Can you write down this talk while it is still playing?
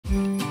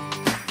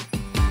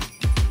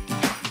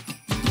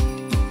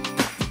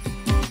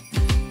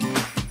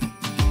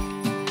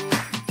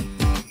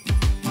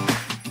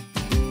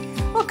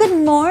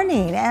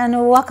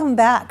and welcome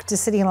back to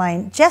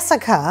Cityline.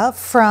 Jessica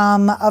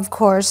from, of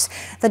course,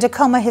 the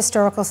Tacoma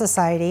Historical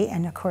Society,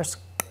 and of course,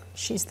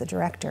 she's the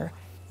director,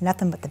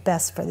 nothing but the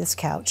best for this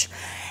couch,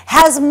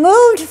 has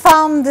moved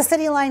from the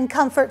Cityline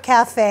Comfort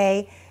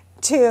Cafe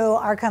to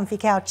our comfy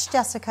couch.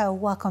 Jessica,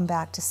 welcome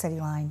back to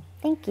Cityline.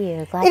 Thank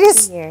you. Glad to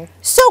be here. It is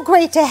so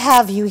great to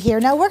have you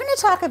here. Now, we're going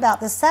to talk about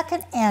the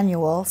second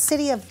annual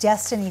City of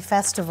Destiny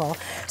Festival.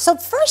 So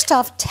first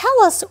off,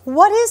 tell us,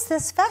 what is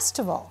this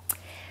festival?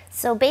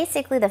 So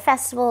basically, the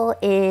festival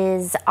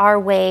is our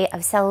way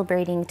of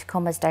celebrating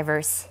Tacoma's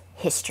diverse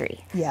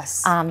history.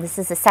 Yes. This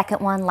is the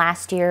second one.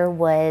 Last year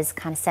was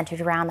kind of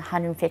centered around the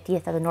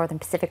 150th of the Northern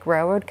Pacific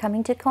Railroad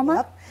coming to Tacoma.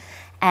 Yep.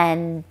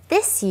 And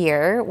this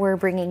year, we're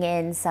bringing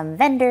in some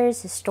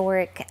vendors,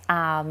 historic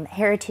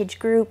heritage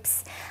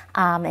groups,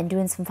 and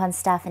doing some fun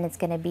stuff. And it's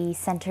going to be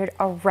centered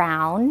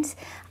around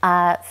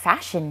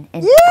fashion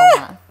in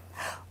Tacoma.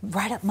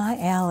 Right up my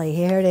alley.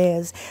 Here it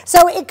is.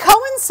 So it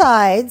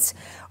coincides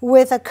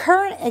with a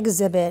current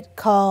exhibit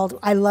called,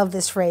 I love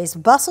this phrase,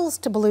 Bustles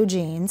to Blue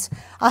Jeans,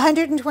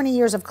 120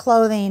 Years of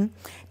Clothing,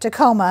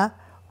 Tacoma.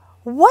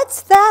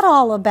 What's that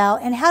all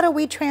about, and how do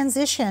we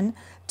transition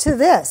to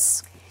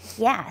this?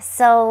 Yeah,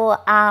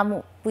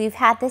 so we've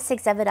had this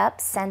exhibit up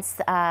since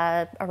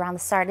around the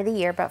start of the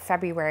year, about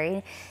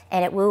February,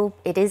 and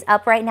it is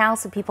up right now,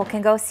 so people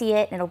can go see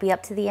it, and it'll be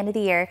up to the end of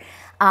the year.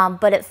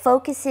 But it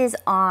focuses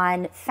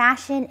on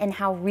fashion and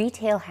how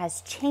retail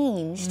has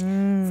changed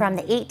from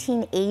the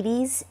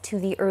 1880s to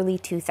the early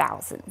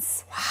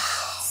 2000s. Wow.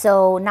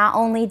 So not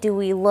only do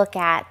we look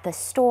at the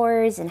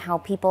stores and how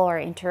people are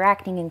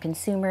interacting and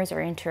consumers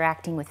are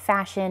interacting with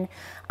fashion,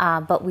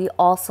 but we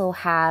also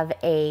have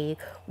a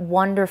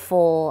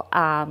wonderful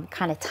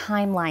kind of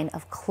timeline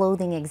of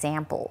clothing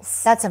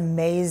examples. That's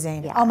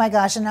amazing. Yeah. Oh my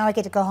gosh, and now I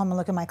get to go home and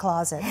look in my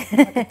closet.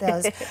 Look at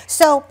those.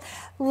 So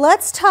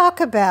let's talk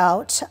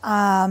about,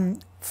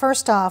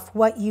 first off,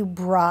 what you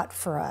brought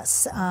for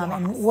us.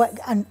 Yes.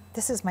 And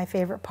this is my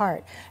favorite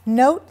part.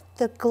 Note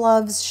the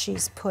gloves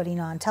she's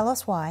putting on. Tell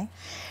us why.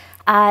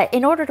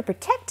 In order to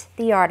protect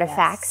the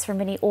artifacts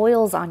from any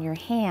oils on your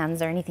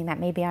hands or anything that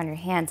may be on your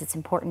hands, it's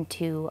important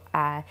to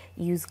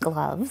use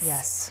gloves.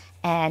 Yes.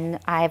 And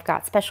I've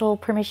got special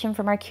permission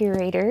from our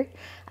curator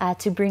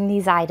to bring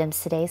these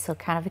items today, so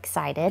kind of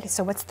excited.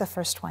 So what's the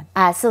first one?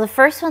 So the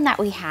first one that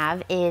we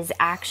have is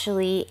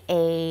actually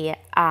a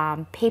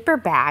paper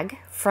bag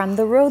from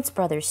the Rhodes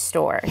Brothers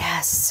store.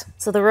 Yes.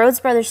 So the Rhodes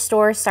Brothers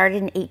store started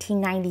in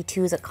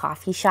 1892 as a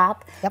coffee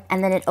shop,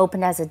 and then it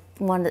opened as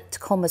one of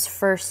Tacoma's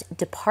first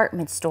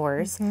department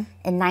stores in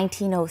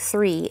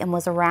 1903 and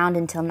was around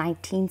until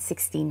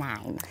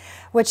 1969.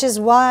 Which is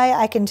why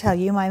I can tell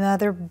you my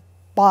mother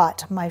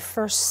bought my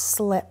first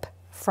slip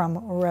from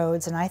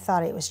Rhodes, and I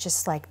thought it was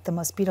just like the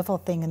most beautiful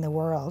thing in the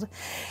world.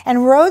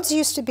 And Rhodes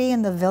used to be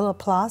in the Villa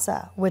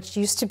Plaza, which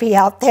used to be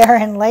out there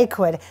in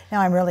Lakewood.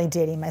 Now I'm really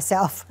dating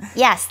myself.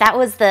 Yes, that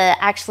was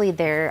actually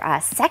their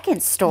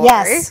second store.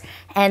 Yes.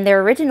 And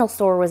their original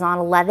store was on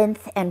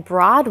 11th and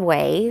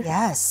Broadway.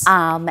 Yes.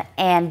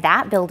 And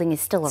that building is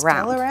still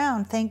around. Still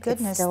around, thank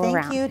goodness.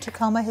 Thank you,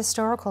 Tacoma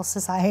Historical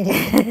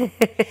Society.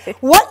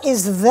 What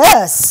is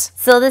this?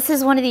 So this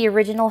is one of the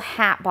original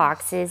hat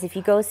boxes. If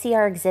you go see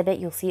our exhibit,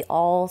 you'll see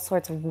all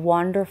sorts of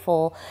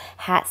wonderful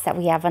hats that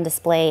we have on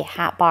display.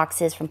 Hat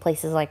boxes from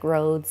places like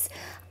Rhodes,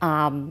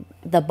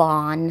 the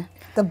Bon.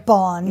 The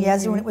Bon,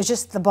 yes, when it was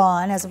just the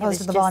Bon as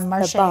opposed to the Bon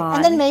Marché.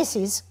 And then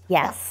Macy's.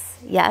 Yes,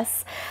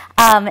 yes.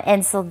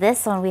 And so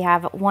this one, we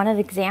have one of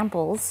the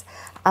examples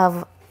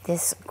of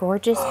this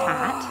gorgeous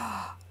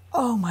hat.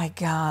 Oh my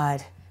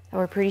God.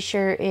 We're pretty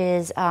sure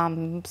is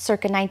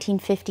circa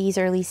 1950s,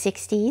 early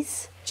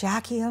 60s.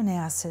 Jackie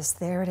Onassis,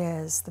 there it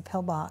is, the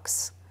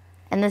pillbox.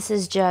 And this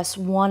is just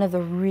one of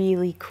the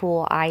really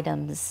cool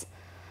items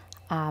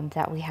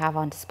that we have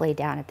on display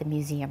down at the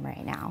museum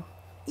right now.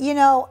 You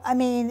know, I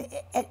mean,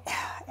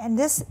 and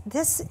this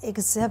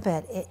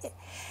exhibit,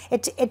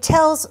 it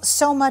tells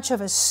so much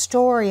of a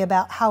story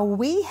about how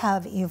we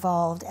have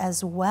evolved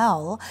as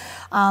well.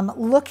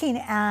 Looking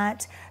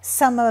at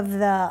some of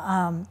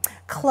the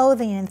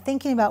clothing and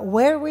thinking about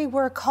where we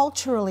were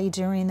culturally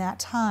during that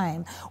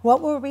time.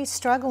 What were we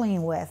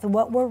struggling with?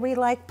 What were we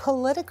like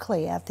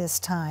politically at this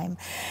time?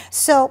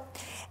 So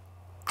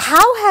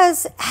how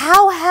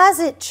has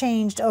it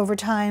changed over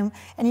time?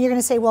 And you're going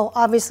to say, well,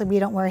 obviously we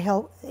don't wear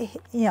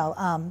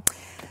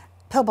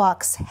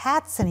pillbox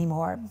hats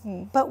anymore.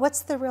 But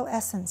what's the real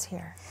essence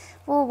here?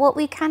 Well, what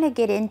we kind of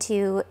get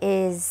into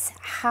is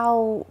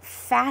how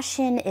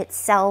fashion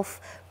itself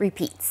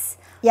repeats.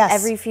 Yes.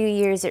 Every few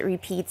years it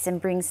repeats and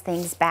brings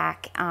things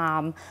back.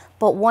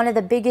 But one of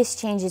the biggest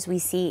changes we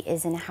see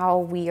is in how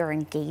we are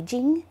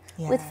engaging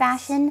with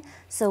fashion.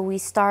 So we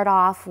start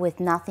off with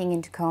nothing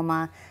in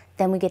Tacoma.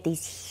 Then we get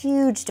these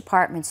huge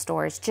department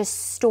stores,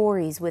 just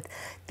stories with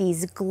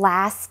these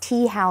glass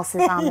tea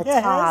houses on the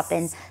top,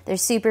 and they're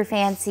super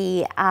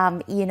fancy,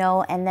 you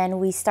know, and then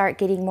we start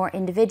getting more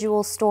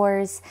individual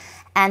stores,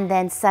 and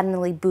then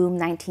suddenly, boom,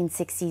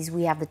 1960s,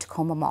 we have the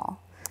Tacoma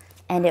Mall,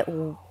 and it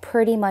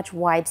pretty much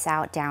wipes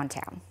out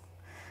downtown.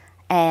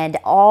 and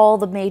all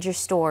the major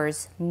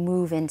stores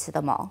move into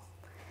the mall.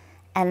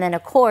 And then,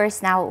 of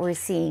course, now what we're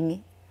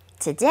seeing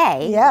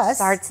today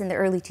starts in the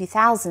early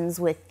 2000s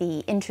with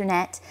the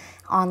internet,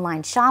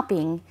 online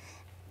shopping.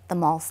 The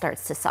mall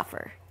starts to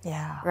suffer.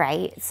 Yeah.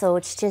 Right? So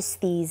it's just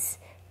these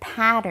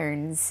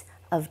patterns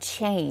of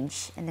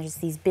change, and there's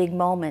these big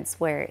moments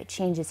where it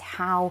changes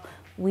how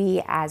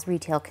we as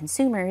retail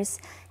consumers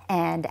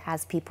and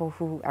as people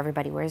who,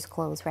 everybody wears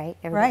clothes, right?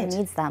 Everybody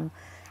needs them,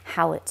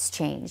 how it's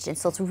changed. And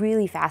so it's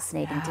really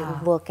fascinating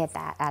to look at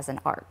that as an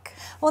arc.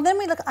 Well, then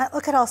we look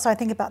at also, I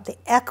think, about the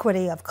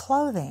equity of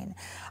clothing.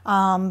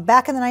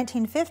 Back in the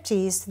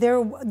 1950s,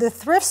 the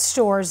thrift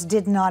stores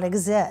did not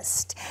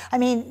exist. I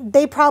mean,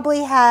 they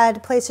probably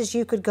had places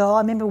you could go. I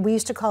remember we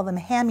used to call them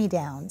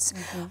hand-me-downs.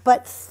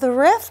 But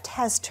thrift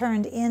has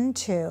turned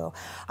into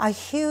a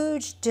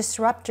huge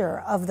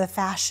disruptor of the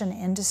fashion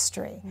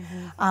industry.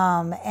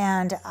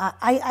 And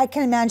I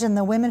can imagine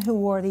the women who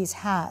wore these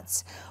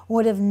hats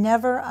would have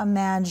never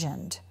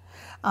imagined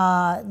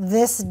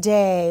this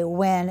day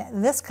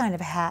when this kind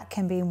of hat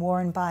can be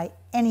worn by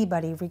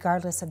anybody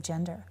regardless of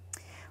gender.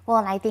 Well,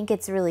 and I think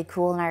it's really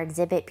cool in our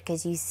exhibit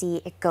because you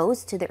see it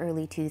goes to the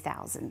early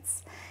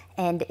 2000s,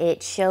 and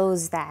it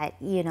shows that,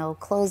 you know,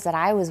 clothes that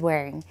I was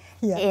wearing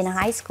in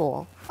high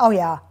school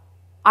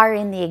are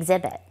in the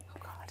exhibit.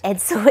 And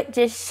so it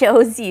just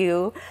shows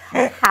you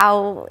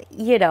how,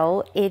 you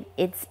know,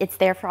 it's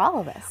there for all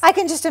of us. I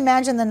can just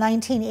imagine the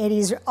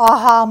 1980s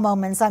aha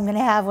moments I'm going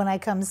to have when I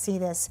come see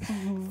this.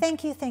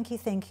 Thank you, thank you,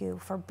 thank you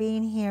for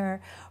being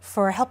here,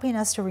 for helping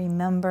us to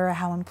remember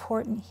how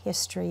important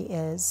history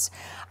is,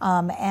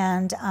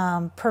 and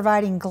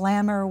providing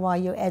glamour while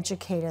you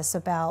educate us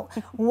about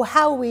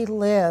how we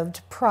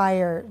lived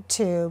prior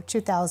to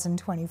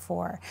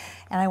 2024.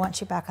 And I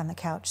want you back on the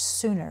couch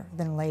sooner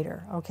than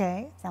later,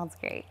 okay? Sounds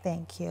great.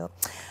 Thank you.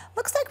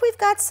 Looks like we've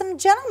got some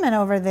gentlemen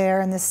over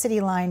there in the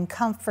Cityline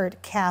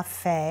Comfort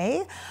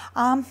Cafe.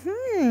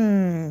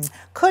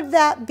 Could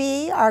that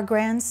be our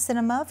Grand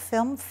Cinema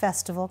Film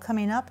Festival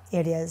coming up?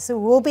 It is.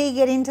 We'll be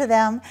getting to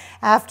them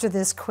after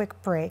this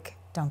quick break.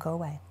 Don't go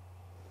away.